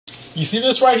You see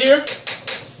this right here?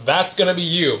 That's going to be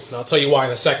you. And I'll tell you why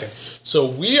in a second. So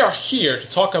we are here to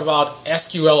talk about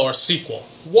SQL or SQL.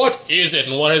 What is it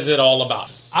and what is it all about?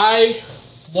 I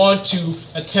want to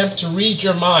attempt to read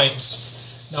your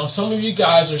minds. Now, some of you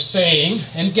guys are saying,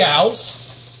 and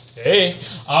gals, hey,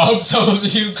 some of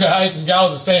you guys and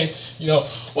gals are saying,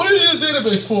 what do you need a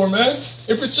database for, man?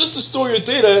 If it's just to store your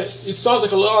data, it sounds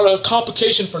like a lot of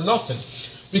complication for nothing.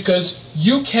 Because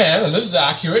you can, and this is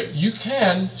accurate, you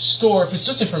can store, if it's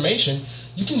just information,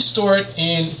 you can store it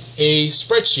in a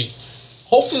spreadsheet.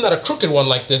 Hopefully not a crooked one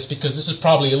like this, because this is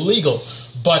probably illegal.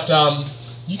 But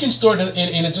you can store it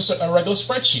in just a regular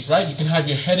spreadsheet, right? You can have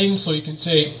your heading, so you can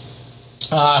say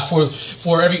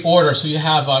for every order. So you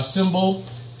have a symbol,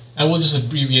 and we'll just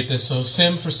abbreviate this. So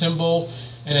sim for symbol,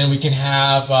 and then we can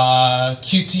have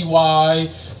QTY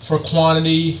for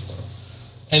quantity,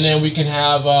 and then we can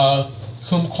have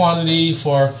cum quantity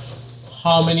for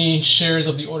how many shares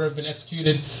of the order have been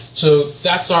executed. So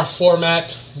that's our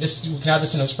format. We can have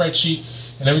this in a spreadsheet,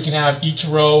 and then we can have each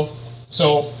row.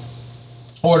 So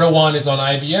order 1 is on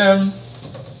IBM.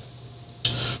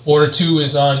 Order 2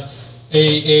 is on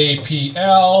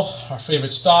AAPL, our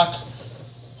favorite stock.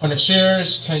 100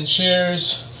 shares, 10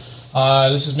 shares.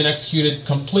 This has been executed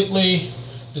completely.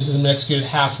 This has been executed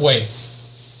halfway.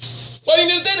 What do you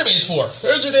need a database for?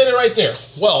 There's your data right there.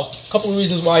 Well, a couple of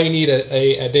reasons why you need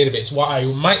a database. Why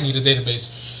you might need a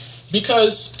database.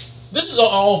 Because this is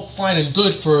all fine and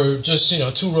good for just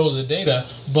 2 rows of data,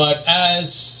 but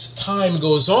as time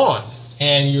goes on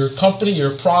and your company,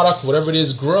 your product, whatever it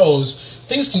is, grows,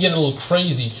 things can get a little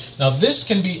crazy. Now, this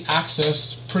can be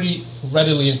accessed pretty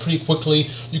readily and pretty quickly.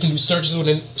 You can do searches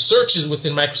within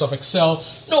Microsoft Excel,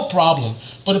 no problem.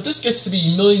 But if this gets to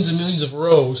be millions and millions of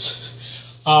rows,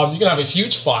 you're going to have a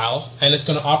huge file, and it's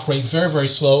going to operate very, very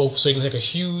slow, so you're going to take a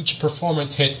huge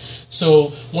performance hit. So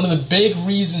one of the big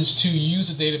reasons to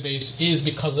use a database is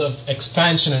because of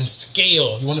expansion and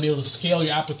scale. You want to be able to scale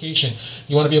your application.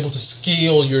 You want to be able to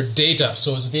scale your data.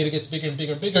 So as the data gets bigger and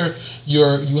bigger and bigger,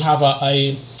 you have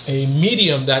a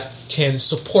medium that can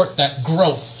support that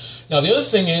growth. Now, the other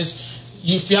thing is,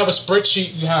 if you have a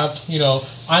spreadsheet, you have,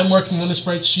 I'm working on the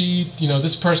spreadsheet,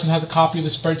 this person has a copy of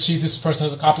the spreadsheet, this person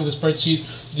has a copy of the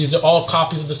spreadsheet. These are all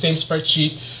copies of the same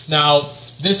spreadsheet. Now,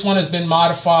 this one has been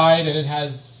modified and it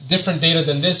has different data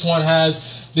than this one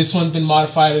has. This one's been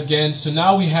modified again. So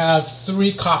now we have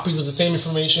 3 copies of the same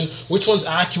information. Which one's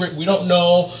accurate? We don't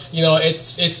know.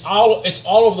 It's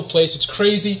all over the place. It's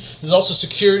crazy. There's also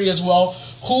security as well.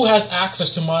 Who has access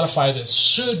to modify this?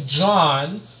 Should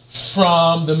John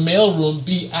from the mailroom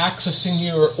be accessing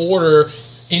your order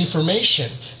information?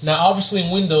 Now, obviously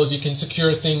in Windows, you can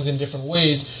secure things in different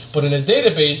ways, but in a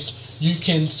database, you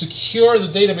can secure the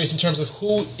database in terms of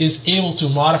who is able to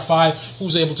modify,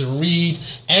 who's able to read,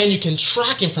 and you can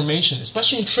track information,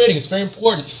 especially in trading. It's very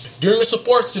important. During a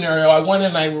support scenario, I went in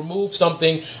and I removed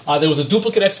something. There was a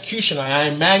duplicate execution. I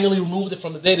manually removed it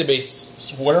from the database.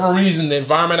 So for whatever reason, the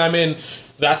environment I'm in,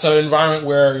 that's an environment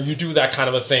where you do that kind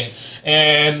of a thing.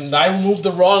 And I removed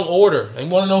the wrong order. And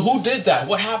you want to know who did that?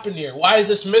 What happened here? Why is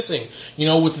this missing?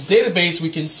 With the database, we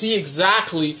can see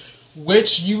exactly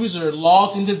which user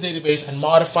logged into the database and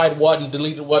modified what and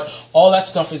deleted what. All that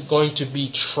stuff is going to be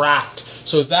tracked.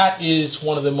 So that is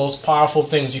one of the most powerful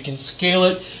things. You can scale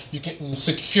it, you can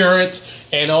secure it,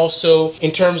 and also in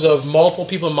terms of multiple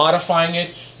people modifying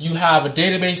it, you have a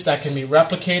database that can be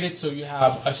replicated, so you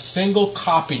have a single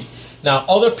copy. Now,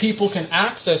 other people can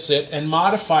access it and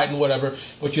modify it and whatever,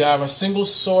 but you have a single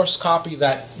source copy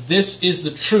that this is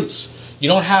the truth. You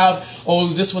don't have,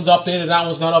 this one's updated, that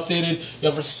one's not updated. You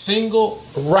have a single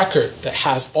record that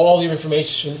has all the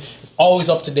information. It's always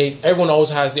up to date. Everyone always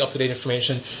has the up-to-date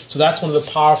information. So that's one of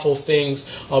the powerful things,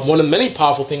 one of the many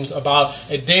powerful things about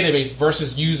a database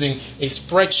versus using a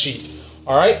spreadsheet.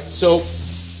 All right, so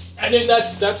I think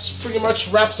that's pretty much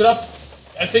wraps it up.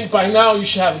 I think by now you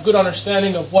should have a good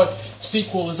understanding of what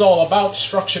SQL is all about,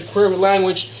 structured query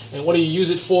language, and what do you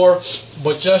use it for.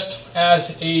 But just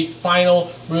as a final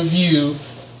review,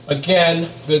 again,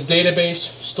 the database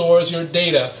stores your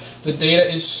data. The data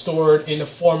is stored in the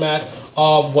format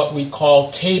of what we call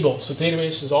tables. So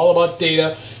database is all about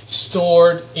data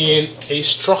stored in a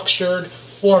structured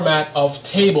format of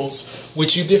tables,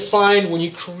 which you define when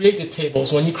you create the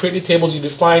tables. When you create the tables, you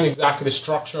define exactly the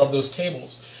structure of those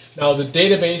tables. Now, the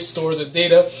database stores the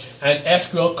data, and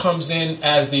SQL comes in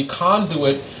as the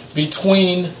conduit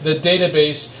between the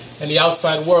database and the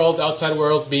outside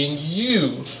world being you,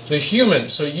 the human.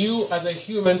 So you, as a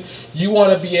human, you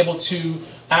want to be able to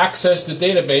access the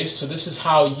database. So this is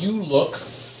how you look.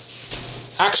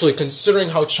 Actually, considering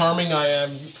how charming I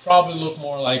am, you probably look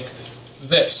more like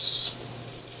this.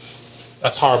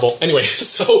 That's horrible. Anyway,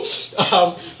 so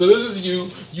this is you.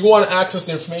 You want to access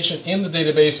the information in the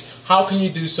database. How can you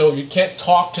do so? You can't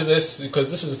talk to this because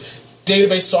this is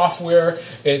database software.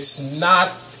 It's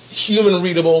not human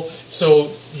readable.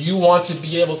 So you want to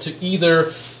be able to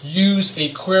either use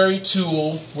a query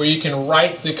tool where you can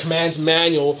write the commands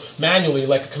manually,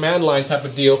 like a command line type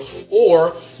of deal,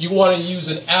 or you want to use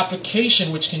an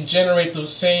application which can generate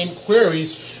those same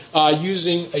queries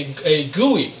using a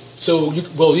GUI. So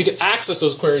you can access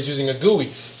those queries using a GUI.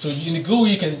 So in the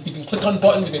GUI, you can click on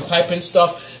buttons, you can type in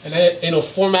stuff, and then it'll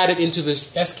format it into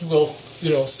this SQL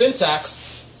syntax.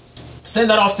 Send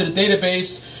that off to the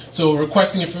database. So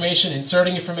requesting information,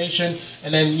 inserting information,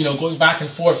 and then going back and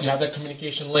forth. You have that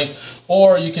communication link,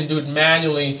 or you can do it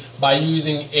manually by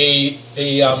using a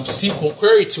SQL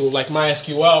query tool like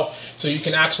MySQL. So you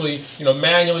can actually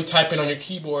manually type in on your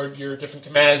keyboard your different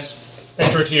commands,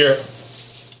 enter it here,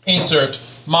 insert,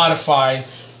 modify,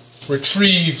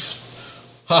 retrieve.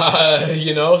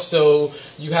 So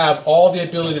you have all the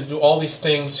ability to do all these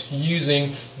things using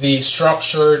the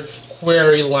structured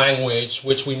query language,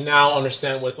 which we now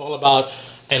understand what it's all about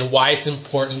and why it's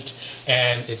important,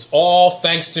 and it's all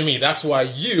thanks to me. That's why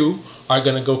you are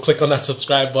going to go click on that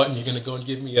subscribe button. You're going to go and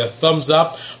give me a thumbs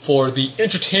up for the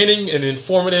entertaining and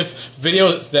informative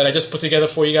video that I just put together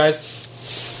for you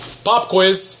guys. Pop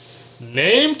quiz.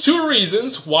 Name 2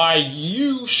 reasons why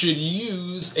you should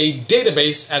use a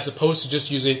database as opposed to just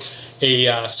using a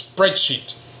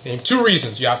spreadsheet. Name 2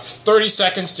 reasons. You have 30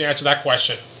 seconds to answer that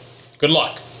question. Good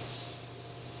luck.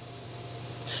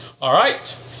 All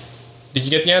right. Did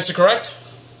you get the answer correct?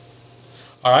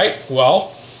 All right.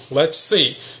 Well, let's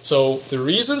see. So the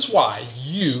reasons why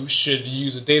you should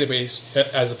use a database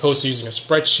as opposed to using a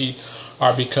spreadsheet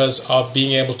are because of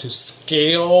being able to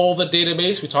scale the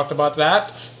database. We talked about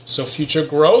that. So future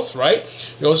growth, right?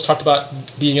 We also talked about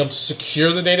being able to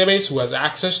secure the database, who has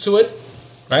access to it,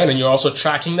 right? And you're also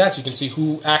tracking that, so you can see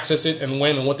who accessed it and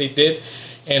when and what they did.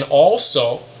 And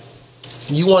also,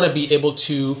 you want to be able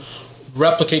to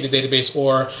replicate the database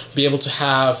or be able to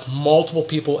have multiple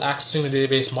people accessing the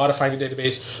database, modifying the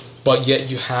database, but yet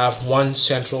you have one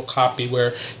central copy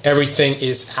where everything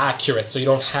is accurate. So you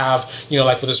don't have,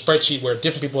 like with a spreadsheet where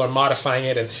different people are modifying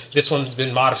it and this one's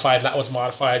been modified, that one's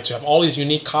modified. To have all these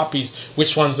unique copies,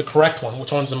 which one's the correct one,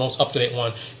 which one's the most up-to-date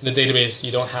one. In the database,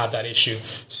 you don't have that issue.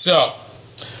 So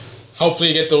hopefully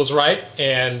you get those right,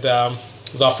 and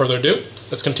without further ado,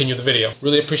 let's continue the video.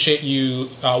 Really appreciate you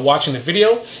watching the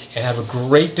video, and have a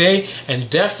great day. And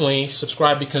definitely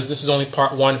subscribe, because this is only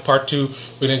part 1. Part 2,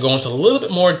 we're going to go into a little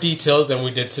bit more details than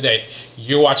we did today.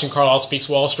 You're watching Carlisle Speaks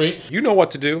Wall Street. You know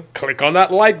what to do. Click on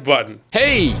that like button.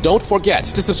 Hey, don't forget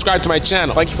to subscribe to my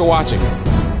channel. Thank you for watching.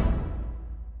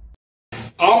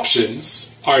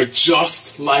 Options are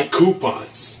just like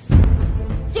coupons.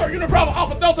 Sir, Unibravo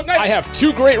Alpha Delta Nine. I have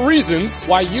 2 great reasons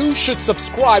why you should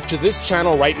subscribe to this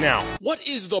channel right now. What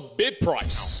is the bid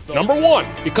price? Number 1,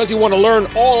 because you want to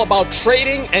learn all about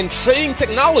trading and trading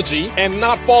technology and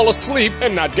not fall asleep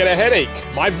and not get a headache.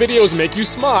 My videos make you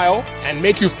smile and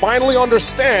make you finally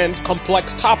understand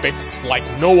complex topics like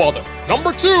no other.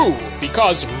 Number 2,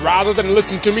 because rather than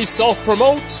listen to me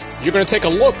self-promote, you're going to take a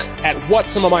look at what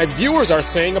some of my viewers are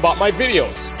saying about my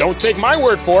videos. Don't take my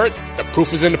word for it. The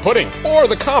proof is in the pudding, or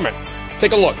the comments.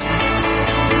 Take a look.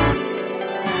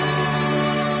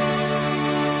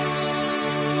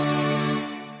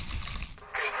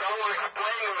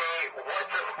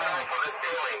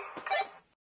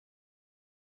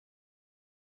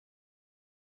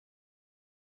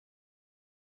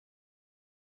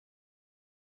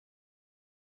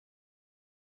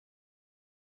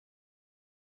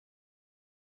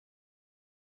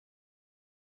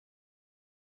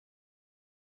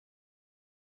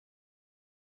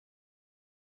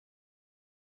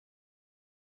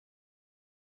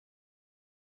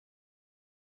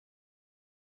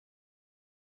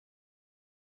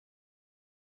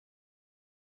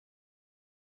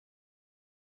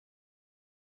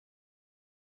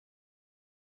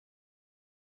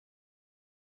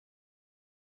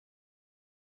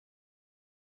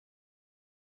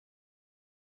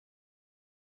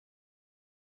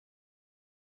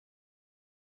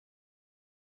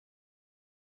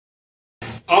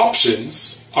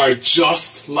 Options are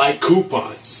just like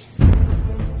coupons.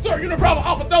 Sir, Unibravo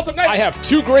Alpha Delta Nine. I have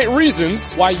 2 great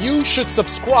reasons why you should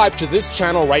subscribe to this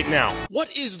channel right now.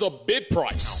 What is the bid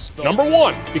price? Number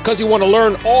 1, because you want to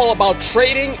learn all about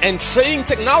trading and trading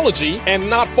technology and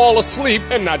not fall asleep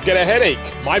and not get a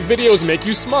headache. My videos make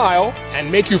you smile and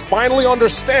make you finally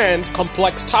understand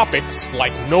complex topics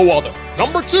like no other.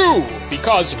 Number 2,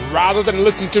 because rather than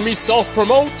listen to me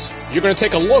self-promote, you're going to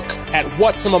take a look at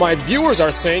what some of my viewers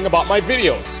are saying about my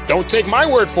videos. Don't take my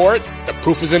word for it. The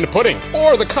proof is in the pudding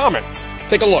or the comments.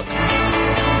 Take a look.